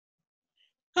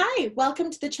Hi,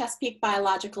 welcome to the Chesapeake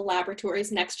Biological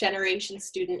Laboratory's Next Generation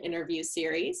Student Interview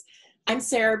Series. I'm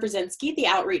Sarah Brzezinski, the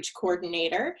Outreach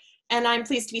Coordinator, and I'm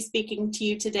pleased to be speaking to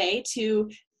you today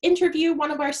to interview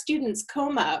one of our students,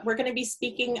 Kohma. We're going to be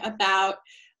speaking about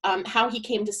how he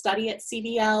came to study at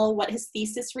CBL, what his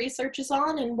thesis research is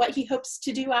on, and what he hopes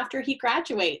to do after he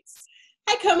graduates.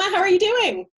 Hi, Kohma, how are you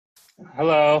doing?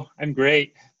 Hello, I'm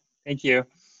great. Thank you.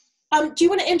 Do you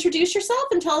want to introduce yourself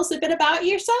and tell us a bit about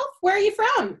yourself? Where are you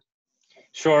from?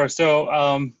 Sure.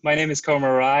 My name is Kohma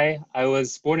Arai. I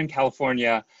was born in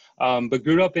California, but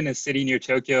grew up in a city near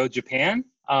Tokyo, Japan.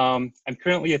 I'm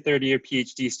currently a third-year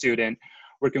PhD student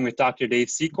working with Dr. Dave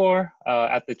Secor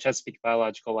at the Chesapeake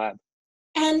Biological Lab.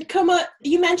 And Kohma,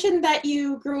 you mentioned that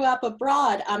you grew up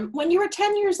abroad. When you were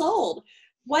 10 years old,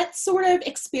 what sort of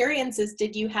experiences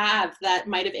did you have that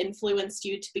might have influenced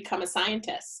you to become a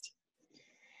scientist?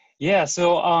 Yeah,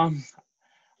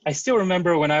 I still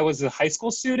remember when I was a high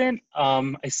school student,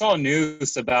 I saw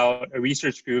news about a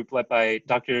research group led by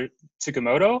Dr.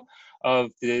 Tsukamoto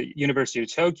of the University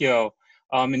of Tokyo.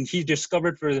 And he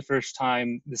discovered for the first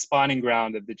time the spawning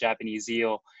ground of the Japanese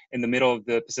eel in the middle of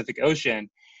the Pacific Ocean.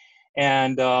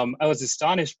 And I was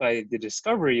astonished by the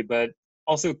discovery, but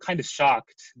also kind of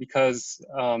shocked because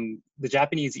the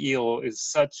Japanese eel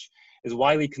is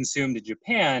widely consumed in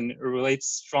Japan. It relates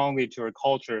strongly to our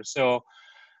culture. So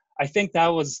I think that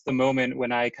was the moment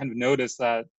when I kind of noticed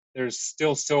that there's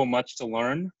still so much to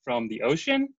learn from the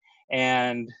ocean.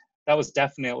 And that was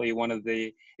definitely one of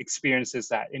the experiences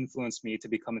that influenced me to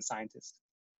become a scientist.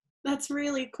 That's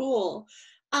really cool.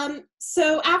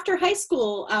 So after high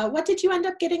school, what did you end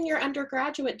up getting your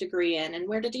undergraduate degree in, and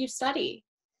where did you study?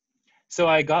 So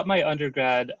I got my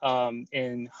undergrad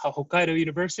in Hokkaido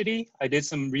University. I did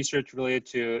some research related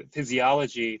to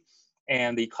physiology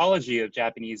and the ecology of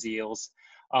Japanese eels,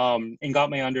 and got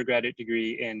my undergraduate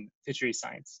degree in fisheries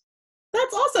science.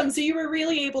 That's awesome. So you were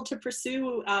really able to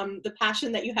pursue the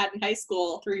passion that you had in high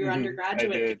school through your I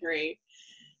undergraduate did. degree.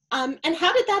 And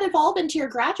how did that evolve into your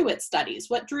graduate studies?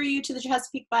 What drew you to the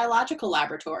Chesapeake Biological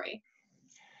Laboratory?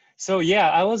 So yeah,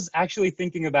 I was actually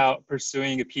thinking about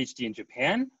pursuing a PhD in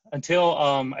Japan until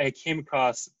I came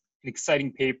across an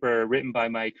exciting paper written by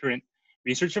my current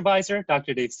research advisor,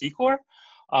 Dr. Dave Secor.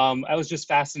 I was just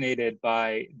fascinated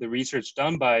by the research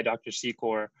done by Dr.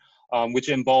 Secor, which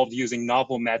involved using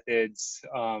novel methods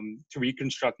to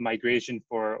reconstruct migration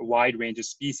for a wide range of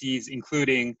species,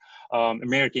 including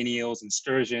American eels and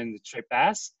sturgeon, and striped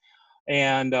bass.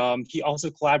 And he also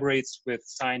collaborates with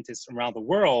scientists around the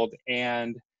world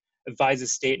and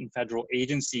advises state and federal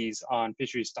agencies on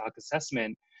fisheries stock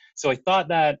assessment. So I thought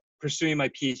that pursuing my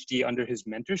PhD under his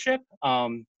mentorship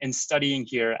and studying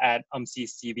here at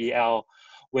UMCES CBL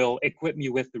will equip me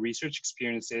with the research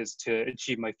experiences to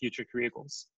achieve my future career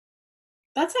goals.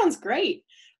 That sounds great.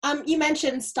 You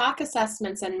mentioned stock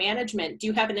assessments and management. Do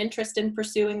you have an interest in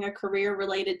pursuing a career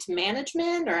related to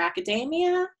management or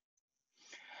academia?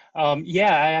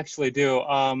 Yeah, I actually do.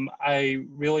 I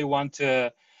really want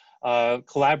to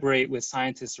collaborate with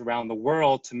scientists around the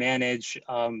world to manage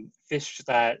fish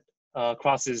that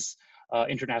crosses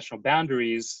international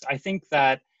boundaries. I think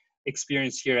that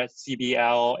experience here at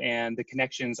CBL and the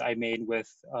connections I made with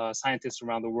scientists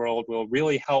around the world will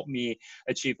really help me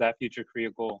achieve that future career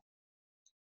goal.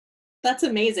 That's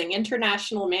amazing.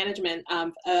 International management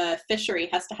of a fishery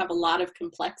has to have a lot of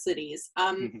complexities.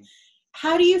 Mhm.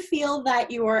 How do you feel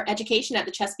that your education at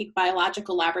the Chesapeake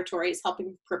Biological Laboratory is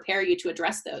helping prepare you to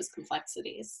address those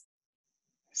complexities?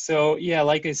 So yeah,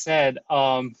 like I said,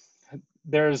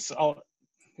 there's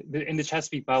in the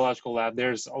Chesapeake Biological Lab,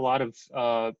 there's a lot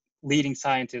of leading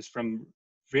scientists from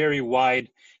very wide,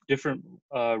 different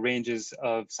ranges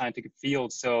of scientific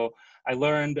fields. So I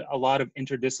learned a lot of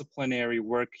interdisciplinary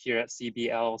work here at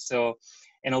CBL.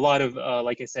 And a lot of,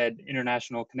 like I said,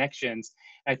 international connections.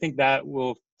 I think that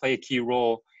will play a key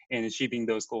role in achieving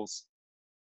those goals.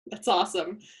 That's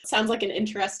awesome. Sounds like an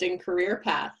interesting career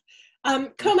path.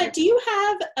 Thank Kohma, you. do you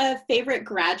have a favorite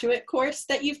graduate course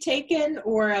that you've taken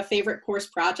or a favorite course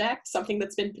project, something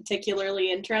that's been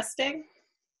particularly interesting?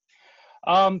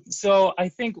 So I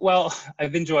think, well,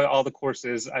 I've enjoyed all the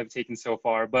courses I've taken so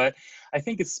far, but I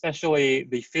think especially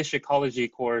the fish ecology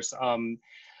course,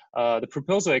 the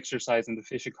proposal exercise in the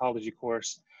fish ecology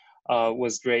course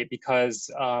was great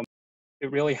because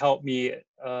it really helped me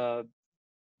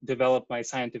develop my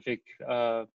scientific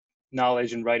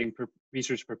knowledge in writing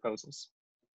research proposals.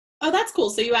 Oh, that's cool.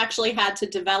 So you actually had to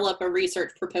develop a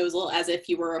research proposal as if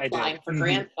you were I did. applying for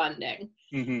grant funding.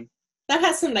 Hmm. That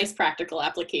has some nice practical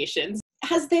applications.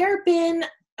 Has there been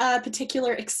a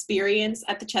particular experience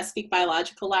at the Chesapeake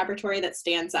Biological Laboratory that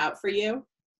stands out for you?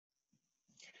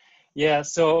 Yeah,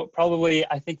 so probably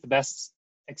I think the best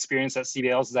experience at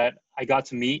CBL is that I got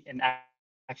to meet and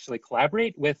actually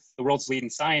collaborate with the world's leading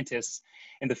scientists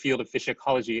in the field of fish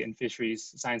ecology and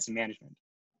fisheries science and management.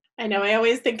 I know, I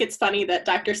always think it's funny that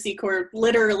Dr. Secor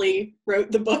literally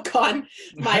wrote the book on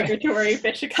migratory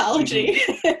fish Mhm. ecology.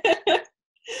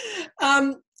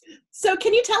 um, so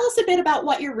can you tell us a bit about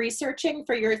what you're researching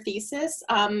for your thesis?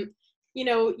 You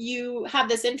know, you have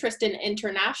this interest in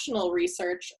international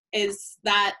research. Is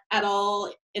that at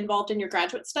all involved in your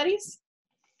graduate studies?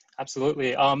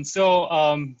 Absolutely.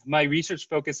 My research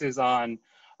focuses on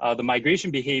the migration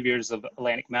behaviors of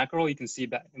Atlantic mackerel. You can see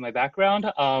that in my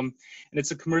background. And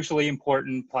it's a commercially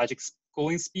important pelagic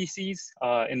schooling species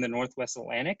in the Northwest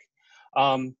Atlantic.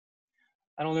 Um,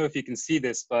 I don't know if you can see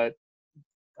this, but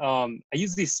I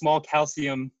use these small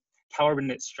calcium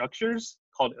carbonate structures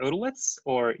called otoliths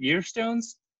or ear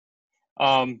stones,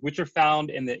 which are found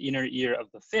in the inner ear of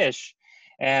the fish.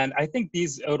 And I think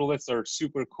these otoliths are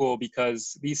super cool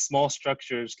because these small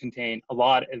structures contain a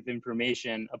lot of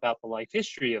information about the life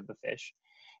history of the fish.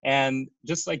 And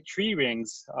just like tree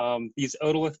rings, these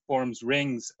otolith forms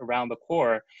rings around the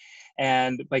core.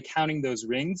 And by counting those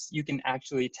rings, you can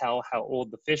actually tell how old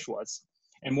the fish was.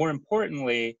 And more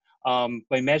importantly,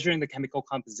 by measuring the chemical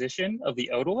composition of the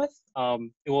otolith,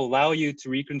 it will allow you to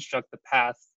reconstruct the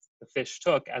path the fish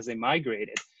took as they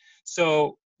migrated.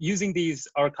 So using these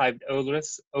archived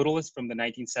otoliths from the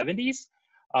 1970s,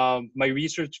 my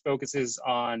research focuses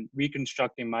on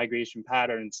reconstructing migration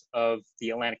patterns of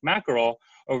the Atlantic mackerel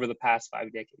over the past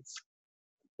 5 decades.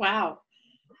 Wow.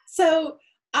 So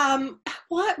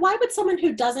why would someone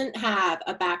who doesn't have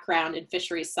a background in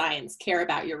fisheries science care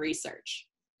about your research?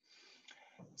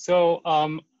 So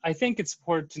I think it's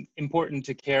important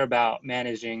to care about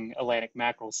managing Atlantic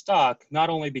mackerel stock, not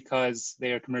only because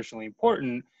they are commercially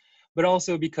important, but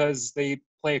also because they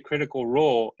play a critical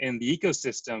role in the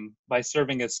ecosystem by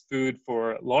serving as food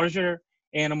for larger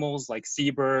animals like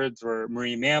seabirds or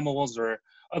marine mammals or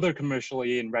other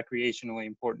commercially and recreationally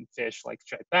important fish like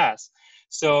striped bass.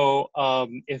 So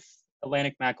if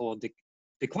Atlantic mackerel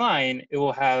decline, it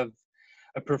will have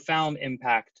a profound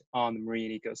impact on the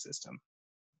marine ecosystem.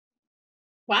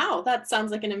 Wow, that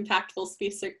sounds like an impactful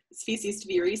species to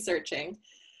be researching.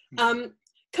 Um,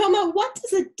 Kohma, what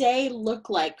does a day look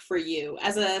like for you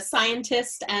as a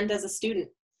scientist and as a student?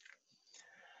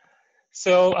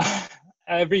 So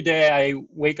every day I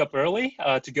wake up early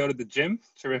to go to the gym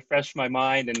to refresh my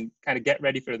mind and kind of get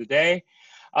ready for the day.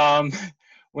 Um,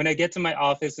 when I get to my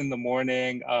office in the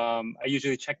morning, I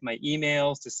usually check my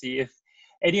emails to see if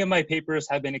any of my papers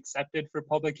have been accepted for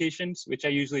publications, which I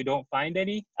usually don't find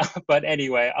any. But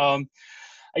anyway, I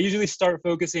usually start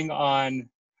focusing on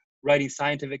writing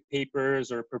scientific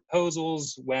papers or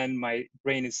proposals when my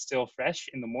brain is still fresh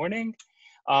in the morning.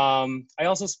 I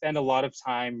also spend a lot of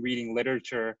time reading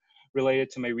literature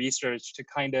related to my research to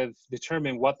kind of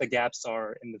determine what the gaps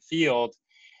are in the field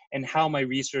and how my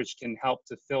research can help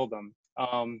to fill them.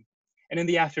 And in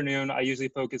the afternoon, I usually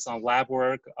focus on lab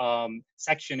work,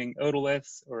 sectioning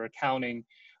otoliths or accounting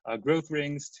growth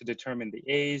rings to determine the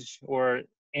age or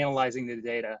analyzing the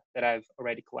data that I've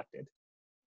already collected.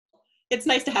 It's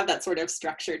nice to have that sort of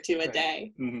structure to a Right.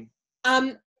 day. Mm-hmm.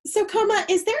 Um, so, Kohma,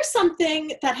 is there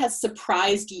something that has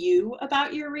surprised you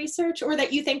about your research or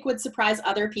that you think would surprise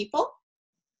other people?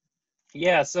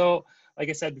 Yeah, so like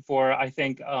I said before, I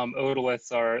think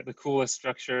otoliths are the coolest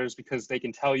structures because they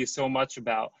can tell you so much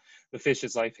about the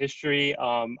fish's life history.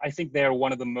 I think they're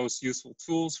one of the most useful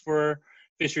tools for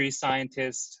fisheries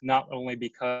scientists, not only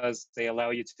because they allow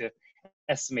you to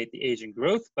estimate the age and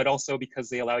growth, but also because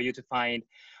they allow you to find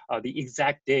the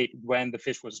exact date when the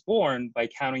fish was born by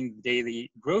counting the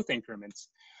daily growth increments.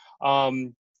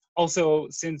 Um, Also,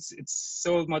 since it's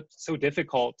so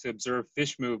difficult to observe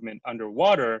fish movement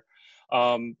underwater,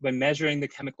 when measuring the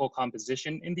chemical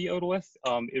composition in the otolith,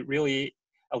 it really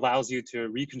allows you to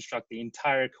reconstruct the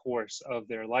entire course of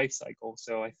their life cycle.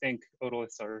 So I think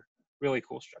otoliths are really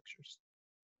cool structures.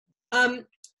 Um,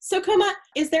 so, Kohma,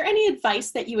 is there any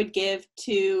advice that you would give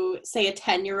to, say, a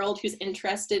 10-year-old who's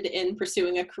interested in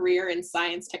pursuing a career in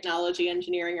science, technology,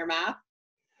 engineering, or math?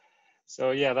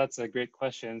 So yeah, that's a great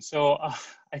question. So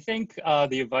I think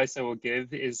the advice I will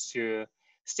give is to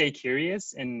stay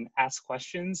curious and ask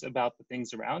questions about the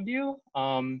things around you.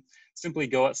 Simply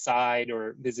go outside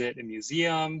or visit a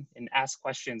museum and ask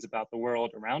questions about the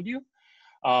world around you.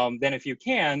 Then if you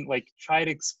can, like try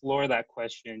to explore that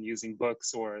question using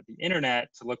books or the internet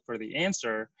to look for the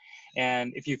answer.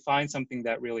 And if you find something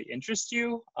that really interests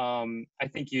you, I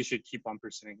think you should keep on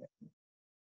pursuing it.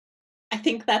 I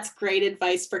think that's great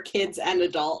advice for kids and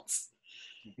adults.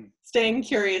 Mhm. Staying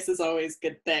curious is always a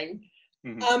good thing.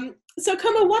 Mhm. So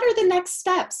Kohma, what are the next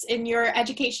steps in your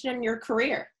education and your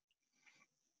career?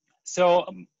 So,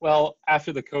 well,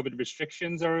 after the COVID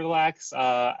restrictions are relaxed,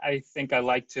 I think I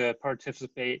like to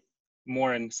participate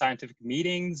more in scientific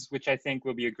meetings, which I think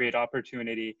will be a great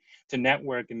opportunity to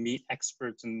network and meet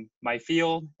experts in my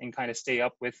field and kind of stay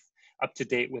up to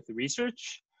date with the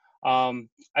research.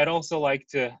 I'd also like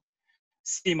to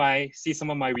see some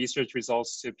of my research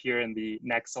results to appear in the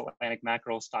next Atlantic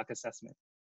mackerel stock assessment.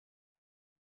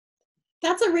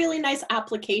 That's a really nice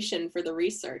application for the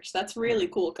research. That's really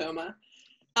Mhm. cool, Kohma.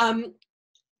 Um,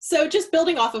 so just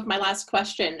building off of my last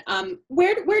question,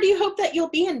 where do you hope that you'll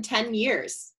be in 10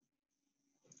 years?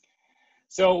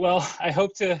 So, well, I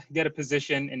hope to get a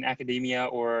position in academia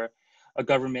or a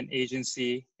government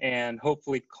agency and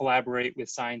hopefully collaborate with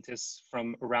scientists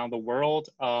from around the world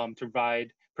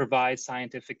to provide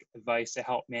scientific advice to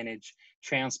help manage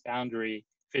transboundary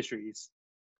fisheries.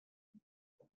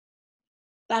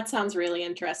 That sounds really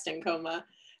interesting, Kohma.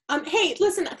 Hey,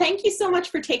 listen, thank you so much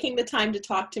for taking the time to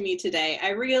talk to me today. I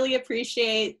really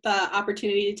appreciate the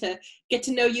opportunity to get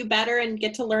to know you better and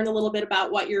get to learn a little bit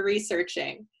about what you're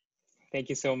researching. Thank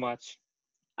you so much.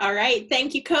 All right,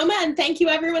 thank you, Kohma, and thank you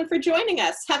everyone for joining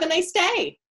us. Have a nice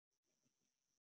day.